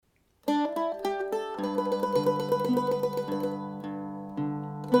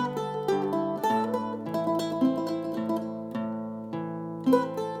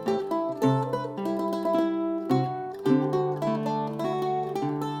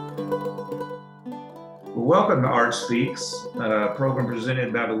Welcome to Art Speaks, a program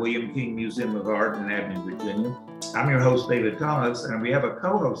presented by the William King Museum of Art in Abingdon, Virginia. I'm your host, David Thomas, and we have a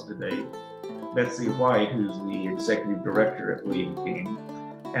co-host today, Betsy White, who's the executive director at William King.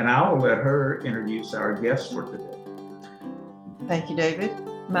 And I will let her introduce our guest for today. Thank you, David.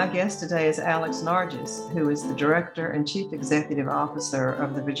 My guest today is Alex Nyerges, who is the director and chief executive officer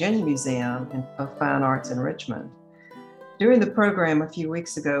of the Virginia Museum of Fine Arts in Richmond. During the program a few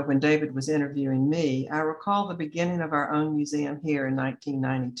weeks ago, when David was interviewing me, I recall the beginning of our own museum here in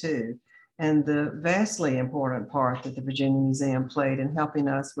 1992 and the vastly important part that the Virginia Museum played in helping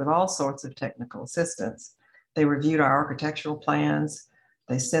us with all sorts of technical assistance. They reviewed our architectural plans.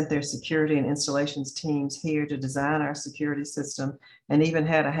 They sent their security and installations teams here to design our security system and even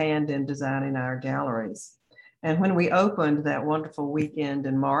had a hand in designing our galleries. And when we opened that wonderful weekend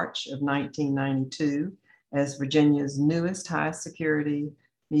in March of 1992, as Virginia's newest high security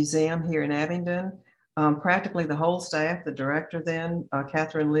museum here in Abingdon, practically the whole staff, the director then,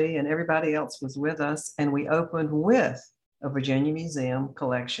 Catherine Lee, and everybody else was with us. And we opened with a Virginia Museum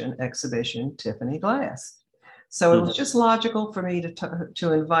collection exhibition, Tiffany Glass. So it was just logical for me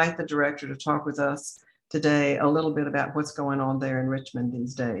to invite the director to talk with us today a little bit about what's going on there in Richmond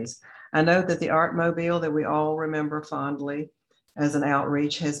these days. I know that the Art Mobile that we all remember fondly as an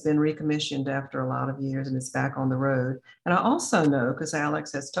outreach has been recommissioned after a lot of years and it's back on the road. And I also know, because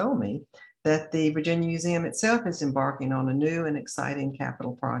Alex has told me, that the Virginia Museum itself is embarking on a new and exciting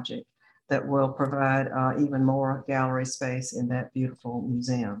capital project that will provide even more gallery space in that beautiful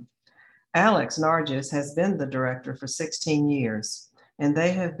museum. Alex Nyerges has been the director for 16 years, and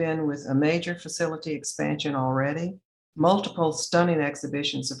they have been with a major facility expansion already, multiple stunning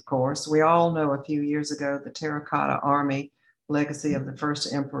exhibitions, of course. We all know a few years ago, the Terracotta Army legacy of the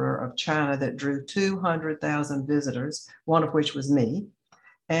first emperor of China that drew 200,000 visitors, one of which was me,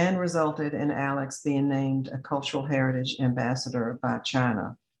 and resulted in Alex being named a Cultural Heritage Ambassador by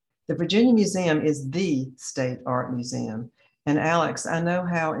China. The Virginia Museum is the state art museum. And Alex, I know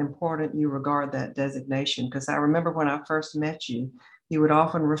how important you regard that designation, because I remember when I first met you, you would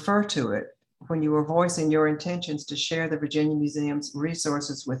often refer to it when you were voicing your intentions to share the Virginia Museum's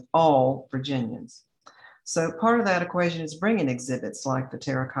resources with all Virginians. So part of that equation is bringing exhibits like the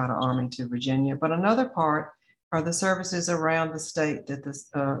Terracotta Army to Virginia, but another part are the services around the state that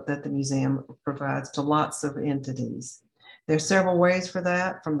the museum provides to lots of entities. There's several ways for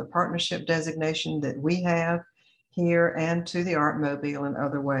that, from the partnership designation that we have here and to the Art Mobile in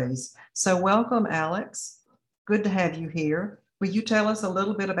other ways. So welcome, Alex. Good to have you here. Will you tell us a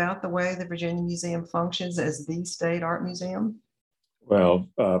little bit about the way the Virginia Museum functions as the state art museum? Well,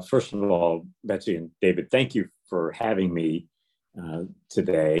 first of all, Betsy and David, thank you for having me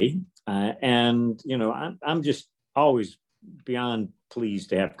today. And, you know, I'm just always beyond pleased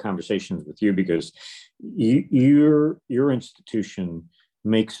to have conversations with you because your institution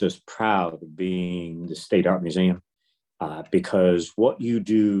makes us proud of being the State Art Museum because what you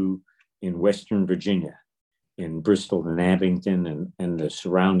do in Western Virginia, in Bristol and Abington and the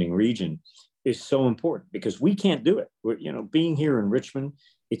surrounding region is so important because we can't do it. Being here in Richmond,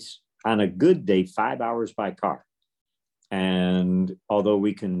 it's on a good day, 5 hours by car. And although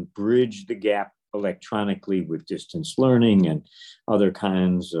we can bridge the gap electronically with distance learning and other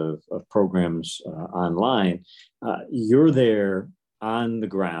kinds of programs online, you're there on the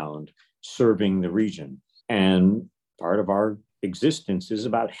ground serving the region. And part of our existence is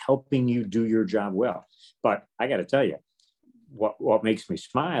about helping you do your job well. But I got to tell you, what makes me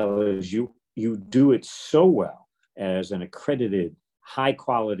smile is you do it so well as an accredited, high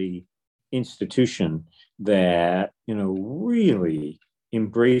quality institution that, really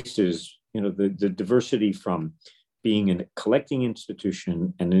embraces, the diversity from being a collecting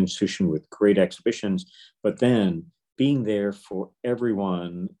institution, an institution with great exhibitions, but then being there for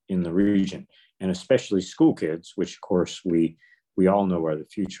everyone in the region, and especially school kids, which of course we all know are the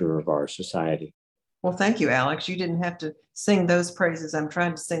future of our society. Well, thank you, Alex. You didn't have to sing those praises. I'm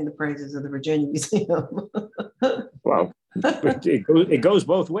trying to sing the praises of the Virginia Museum. Well, it goes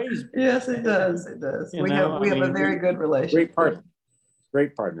both ways. Yes, it does. It does. We have a very good relationship.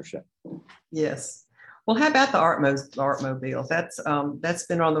 Great partnership. Yes. Well, how about the Art Mobile? That's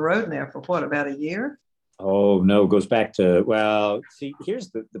been on the road now for what, about a year? Oh, no, it goes back to, well, see,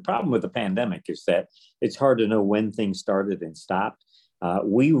 here's the problem with the pandemic is that it's hard to know when things started and stopped.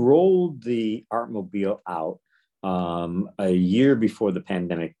 We rolled the Art Mobile out a year before the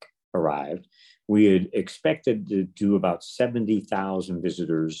pandemic arrived. We had expected to do about 70,000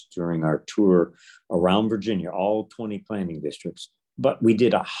 visitors during our tour around Virginia, all 20 planning districts, but we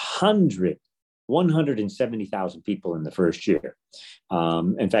did 100 170,000 people in the first year.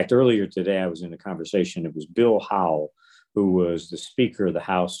 In fact, earlier today, I was in a conversation. It was Bill Howell, who was the Speaker of the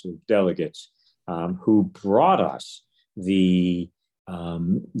House of Delegates, who brought us the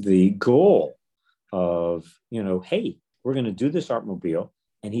goal of, hey, we're going to do this Artmobile.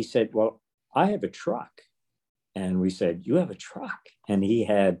 And he said, well, I have a truck. And we said, you have a truck? And he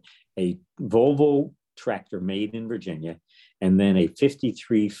had a Volvo tractor made in Virginia, and then a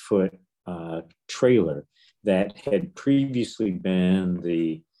 53-foot trailer that had previously been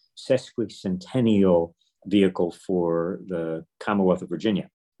the sesquicentennial vehicle for the Commonwealth of Virginia,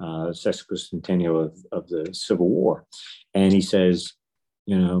 sesquicentennial of the Civil War. And he says,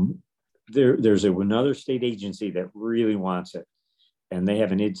 there's another state agency that really wants it, and they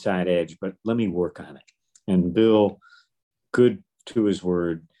have an inside edge, but let me work on it. And Bill, good to his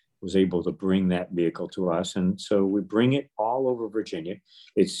word, was able to bring that vehicle to us. And so we bring it all over Virginia.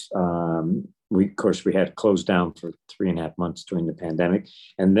 It's, of course, we had closed down for 3.5 months during the pandemic.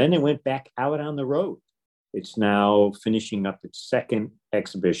 And then it went back out on the road. It's now finishing up its second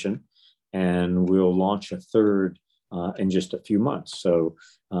exhibition, and we'll launch a third in just a few months. So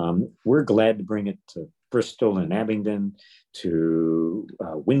we're glad to bring it to Bristol and Abingdon, to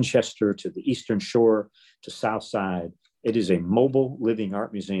Winchester, to the Eastern Shore, to Southside. It is a mobile living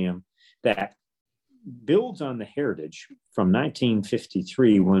art museum that builds on the heritage from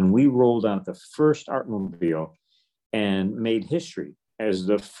 1953, when we rolled out the first Artmobile and made history as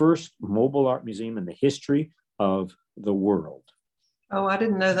the first mobile art museum in the history of the world. Oh, I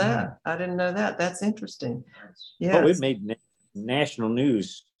didn't know that. I didn't know that. That's interesting. Yes. Oh, it made national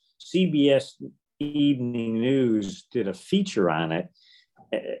news. CBS Evening News did a feature on it,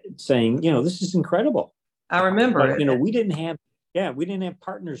 saying, this is incredible. I remember it. We didn't have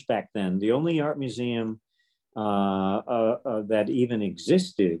partners back then. The only art museum that even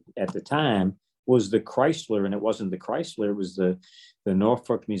existed at the time was the Chrysler, and it wasn't the Chrysler, it was the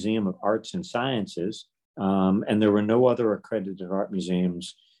Norfolk Museum of Arts and Sciences, and there were no other accredited art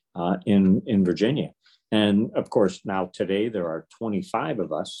museums in Virginia. And of course, now today there are 25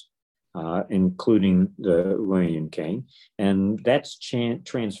 of us, including the William King, and that's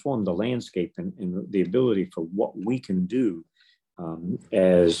transformed the landscape and the ability for what we can do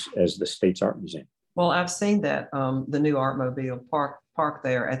as the state's art museum. Well, I've seen that the new Artmobile park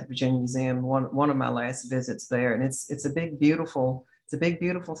there at the Virginia Museum. One of my last visits there, and it's a big beautiful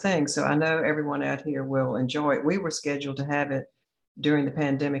thing. So I know everyone out here will enjoy it. We were scheduled to have it during the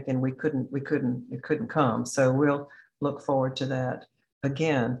pandemic, and it couldn't come. So we'll look forward to that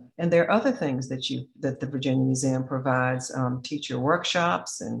again. And there are other things that the Virginia Museum provides, teacher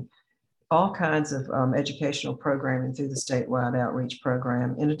workshops and all kinds of educational programming through the statewide outreach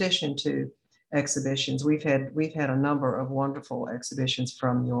program. In addition to exhibitions, we've had a number of wonderful exhibitions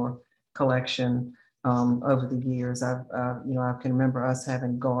from your collection over the years. I can remember us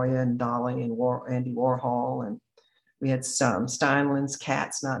having Goya and Dolly and Andy Warhol, and we had some Steinlen's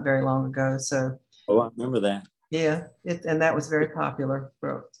cats not very long ago. So, I remember that. Yeah, and that was very popular.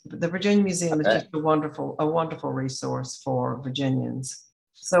 The Virginia Museum is just a wonderful resource for Virginians.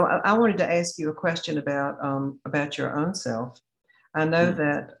 So I wanted to ask you a question about your own self. I know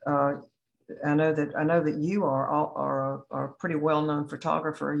that you are a pretty well-known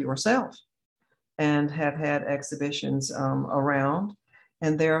photographer yourself, and have had exhibitions around.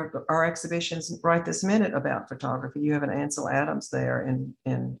 And there are exhibitions right this minute about photography. You have an Ansel Adams there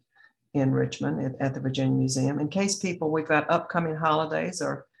in Richmond at the Virginia Museum. In case we've got upcoming holidays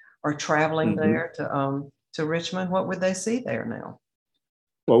or traveling there to Richmond, what would they see there now?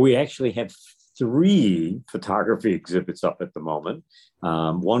 Well, we actually have 3 photography exhibits up at the moment.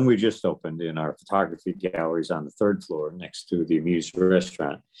 One we just opened in our photography galleries on the 3rd floor next to the Amuse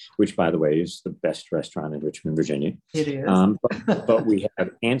Restaurant, which, by the way, is the best restaurant in Richmond, Virginia. It is. But we have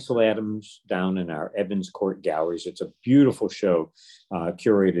Ansel Adams down in our Evans Court galleries. It's a beautiful show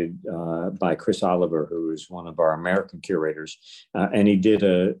curated by Chris Oliver, who is one of our American curators, and he did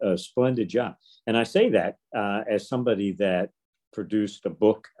a splendid job. And I say that as somebody that produced a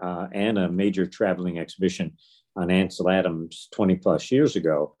book and a major traveling exhibition on Ansel Adams 20 plus years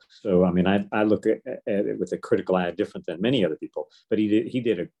ago. So, I mean, I look at it with a critical eye, different than many other people, but he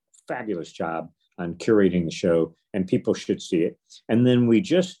did a fabulous job on curating the show, and people should see it. And then we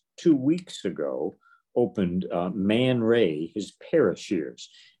just 2 weeks ago opened Man Ray, his Paris years.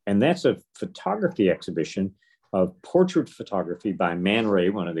 And that's a photography exhibition of portrait photography by Man Ray,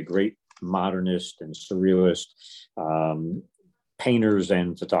 one of the great modernist and surrealist painters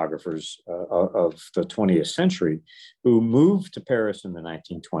and photographers of the 20th century who moved to Paris in the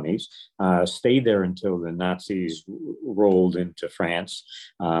 1920s, stayed there until the Nazis rolled into France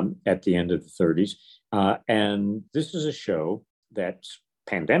at the end of the 30s. And this is a show that's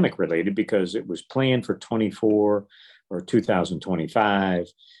pandemic related because it was planned for 24 or 2025,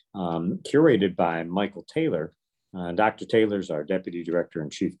 curated by Michael Taylor. Dr. Taylor's our deputy director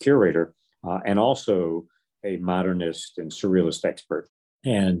and chief curator, and also a modernist and surrealist expert.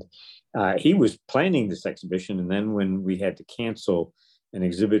 And he was planning this exhibition. And then when we had to cancel an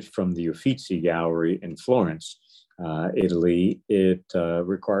exhibit from the Uffizi Gallery in Florence, Italy, it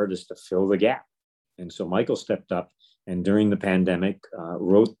required us to fill the gap. And so Michael stepped up and during the pandemic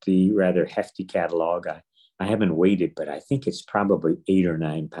wrote the rather hefty catalog. I haven't weighed, but I think it's probably 8 or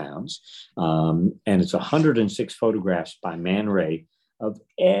 9 pounds. And it's 106 photographs by Man Ray of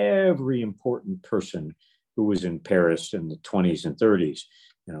every important person who was in Paris in the 20s and 30s.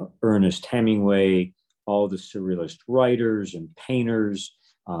 You know, Ernest Hemingway, all the surrealist writers and painters,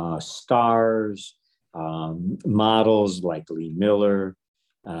 stars, models like Lee Miller.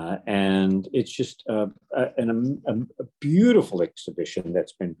 And it's just a beautiful exhibition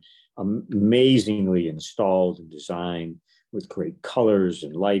that's been amazingly installed and designed with great colors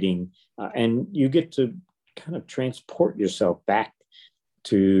and lighting. And you get to kind of transport yourself back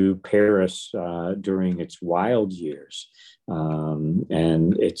to Paris during its wild years. And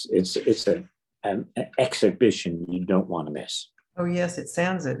it's an exhibition you don't want to miss. Oh, yes, it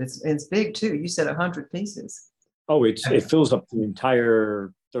sounds it. It's big too. You said 100 pieces. Oh, it fills up the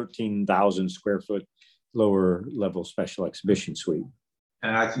entire 13,000 square foot lower level special exhibition suite.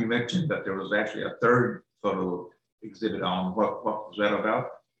 And as you mentioned that there was actually a third photo exhibit on. What was that about?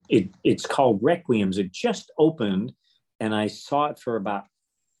 It's called Requiems. It just opened and I saw it for about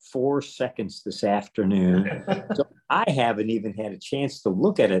 4 seconds this afternoon. So I haven't even had a chance to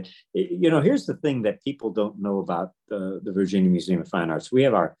look at it. You know, here's the thing that people don't know about the Virginia Museum of Fine Arts. We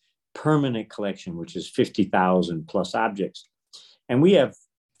have our permanent collection, which is 50,000 plus objects. And we have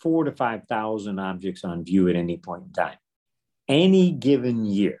 4,000 to 5,000 objects on view at any point in time. Any given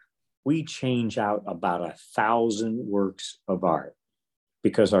year, we change out about 1,000 works of art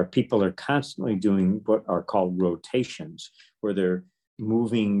because our people are constantly doing what are called rotations, where they're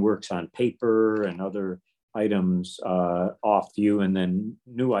moving works on paper and other items off view and then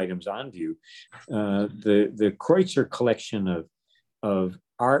new items on view. The Kreutzer collection of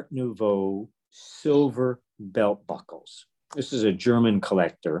Art Nouveau silver belt buckles. This is a German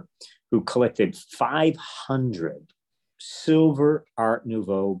collector who collected 500 silver Art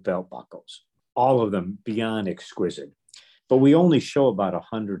Nouveau belt buckles, all of them beyond exquisite. But we only show about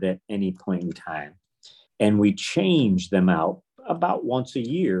 100 at any point in time. And we change them out about once a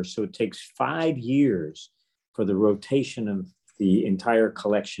year. So it takes 5 years for the rotation of the entire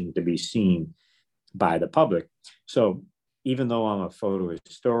collection to be seen by the public. So even though I'm a photo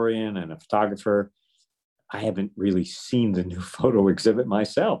historian and a photographer, I haven't really seen the new photo exhibit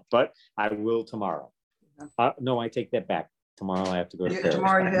myself, but I will tomorrow. No, I take that back. Tomorrow I have to go to Paris.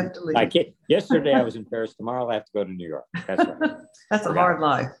 Tomorrow you have to leave. Yesterday I was in Paris. Tomorrow I have to go to New York. That's right. That's a hard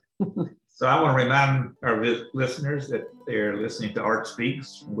life. So I want to remind our listeners that they're listening to Art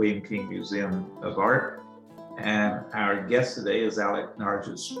Speaks, William King Museum of Art. And our guest today is Alex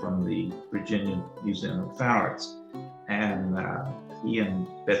Nyerges from the Virginia Museum of Fine Arts. And he and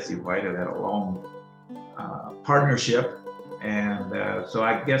Betsy White have had a long partnership. And so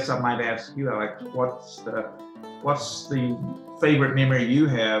I guess I might ask you, Alex, what's the favorite memory you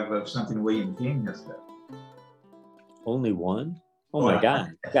have of something William King has done? Only one? Oh my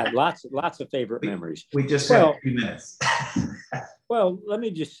God! I've got lots of favorite memories. We just have a few minutes. Well, let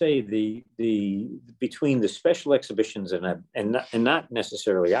me just say the between the special exhibitions and not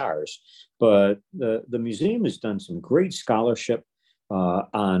necessarily ours, but the museum has done some great scholarship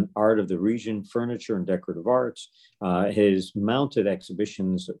on art of the region, furniture and decorative arts. Has mounted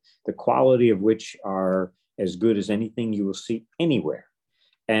exhibitions, the quality of which are as good as anything you will see anywhere.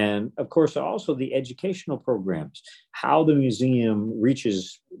 And of course, also the educational programs, how the museum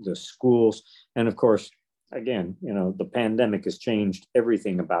reaches the schools. And of course, again, you know, the pandemic has changed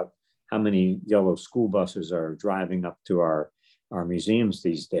everything about how many yellow school buses are driving up to our museums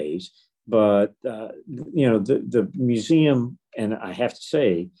these days. But, you know, the museum, and I have to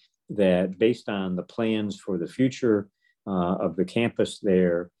say that based on the plans for the future of the campus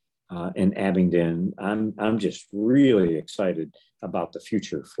there in Abingdon, I'm just really excited about the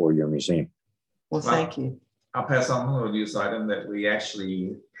future for your museum. Well, thank you. I'll pass on another news item that we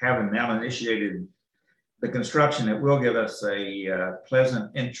actually have now initiated the construction. It will give us a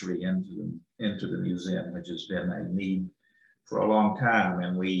pleasant entry into the museum, which has been a need for a long time,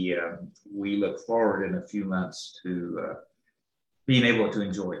 and we look forward in a few months to being able to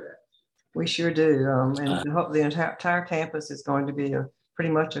enjoy that. We sure do, and hope the entire campus is going to be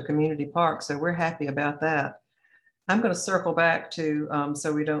pretty much a community park, so we're happy about that. I'm going to circle back to,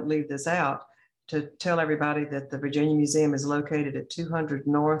 so we don't leave this out, to tell everybody that the Virginia Museum is located at 200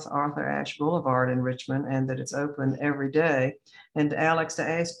 North Arthur Ashe Boulevard in Richmond, and that it's open every day. And Alex, to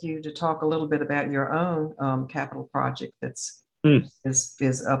ask you to talk a little bit about your own capital project that's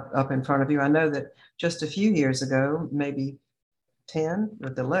is up in front of you. I know that just a few years ago, maybe 10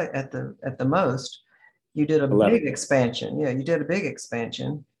 at the most, you did a 11. big expansion. Yeah, you did a big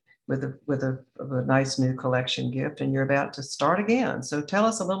expansion with a nice new collection gift, and you're about to start again. So tell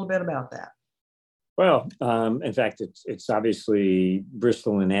us a little bit about that. Well, in fact, it's obviously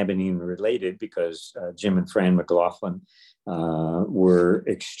Bristol and Aberdeen related, because Jim and Fran McLaughlin were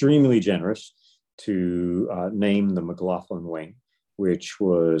extremely generous to name the McLaughlin Wing, which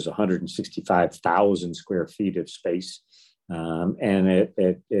was 165,000 square feet of space. And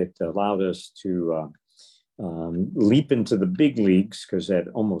it allowed us to leap into the big leagues, because at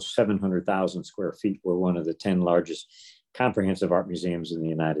almost 700,000 square feet, we're one of the 10 largest comprehensive art museums in the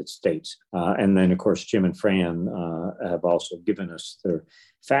United States. And then, of course, Jim and Fran have also given us their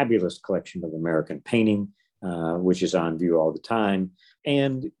fabulous collection of American painting, which is on view all the time.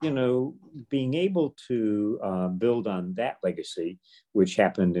 And, you know, being able to build on that legacy, which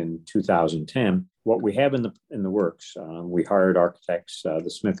happened in 2010, what we have in the works, we hired architects, the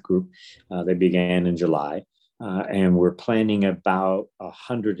Smith Group. They began in July, and we're planning about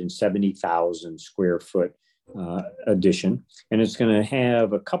 170,000 square foot addition, and it's going to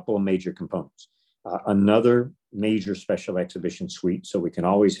have a couple of major components. Another major special exhibition suite, so we can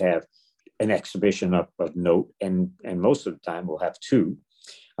always have an exhibition of note, and most of the time we'll have two.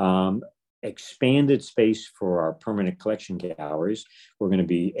 Expanded space for our permanent collection galleries. We're going to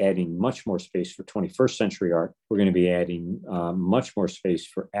be adding much more space for 21st century art. We're going to be adding much more space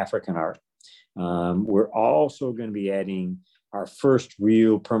for African art. We're also going to be adding our first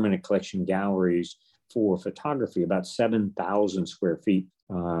real permanent collection galleries for photography, about 7,000 square feet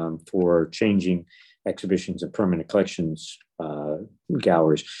for changing exhibitions and permanent collections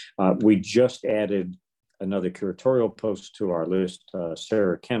galleries. We just added another curatorial post to our list.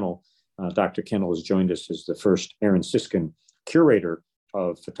 Sarah Kennel, Dr. Kennel has joined us as the first Aaron Siskin curator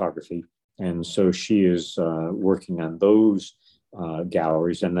of photography. And so she is working on those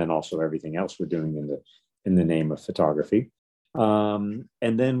galleries, and then also everything else we're doing in the name of photography. And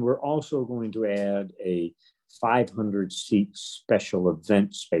then we're also going to add a 500-seat special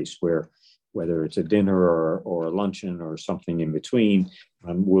event space where, whether it's a dinner or a luncheon or something in between,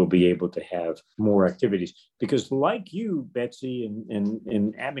 we'll be able to have more activities. Because like you, Betsy,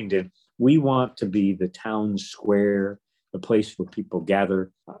 in Abingdon, we want to be the town square, the place where people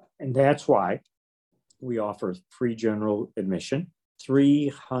gather. And that's why we offer free general admission,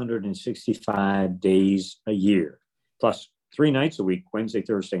 365 days a year, plus 3 nights a week, Wednesday,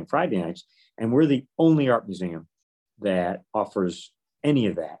 Thursday, and Friday nights. And we're the only art museum that offers any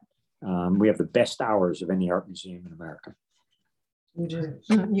of that. We have the best hours of any art museum in America. You do.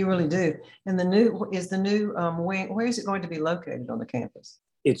 You really do. And the new wing, where is it going to be located on the campus?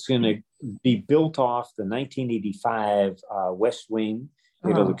 It's going to be built off the 1985 West Wing.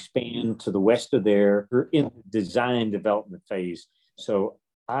 It'll expand to the west of there. We're in the design development phase. So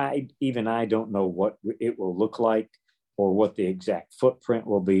I don't know what it will look like or what the exact footprint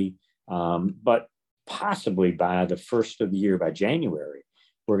will be. But possibly by the first of the year, by January,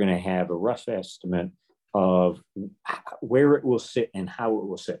 we're going to have a rough estimate of where it will sit and how it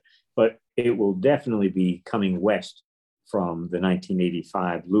will sit. But it will definitely be coming west from the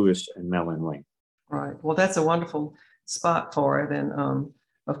 1985 Lewis and Mellon Wing. Right. Well, that's a wonderful spot for it. And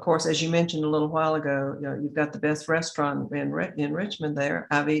of course, as you mentioned a little while ago, you know, you've got the best restaurant in Richmond there.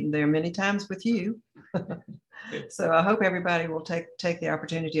 I've eaten there many times with you. So I hope everybody will take the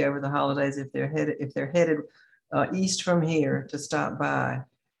opportunity over the holidays, if they're headed east from here, to stop by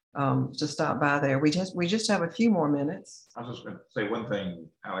there. We just have a few more minutes. I was just going to say one thing,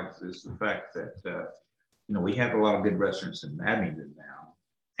 Alex, is the fact that we have a lot of good restaurants in Abingdon now,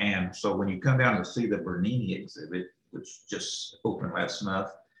 and so when you come down to see the Bernini exhibit, which just opened last month,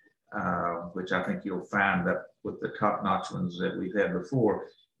 which I think you'll find up with the top-notch ones that we've had before.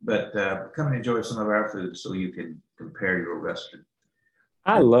 But come and enjoy some of our food so you can compare your restaurant.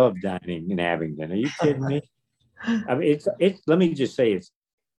 I love dining in Abingdon. Are you kidding me? I mean, it's. Let me just say,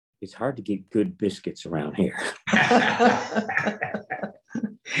 it's hard to get good biscuits around here.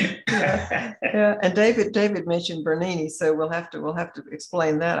 Yeah. And David mentioned Bernini, so we'll have to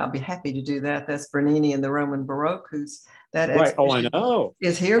explain that. I'll be happy to do that. That's Bernini in the Roman Baroque, who's That Right. Oh, I exhibition know.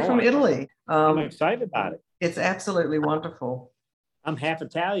 is here from Italy. I'm excited about it. It's absolutely wonderful. I'm half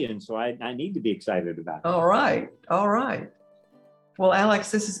Italian, so I need to be excited about it. All right. All right. Well, Alex,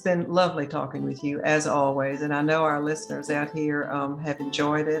 this has been lovely talking with you as always. And I know our listeners out here have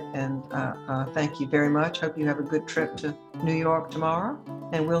enjoyed it. And thank you very much. Hope you have a good trip to New York tomorrow.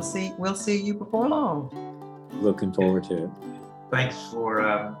 And we'll see you before long. Looking forward to it. Thanks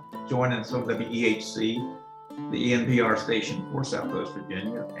for joining us on WEHC, the ENPR station for Southwest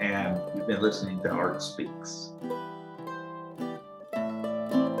Virginia. And you've been listening to Art Speaks.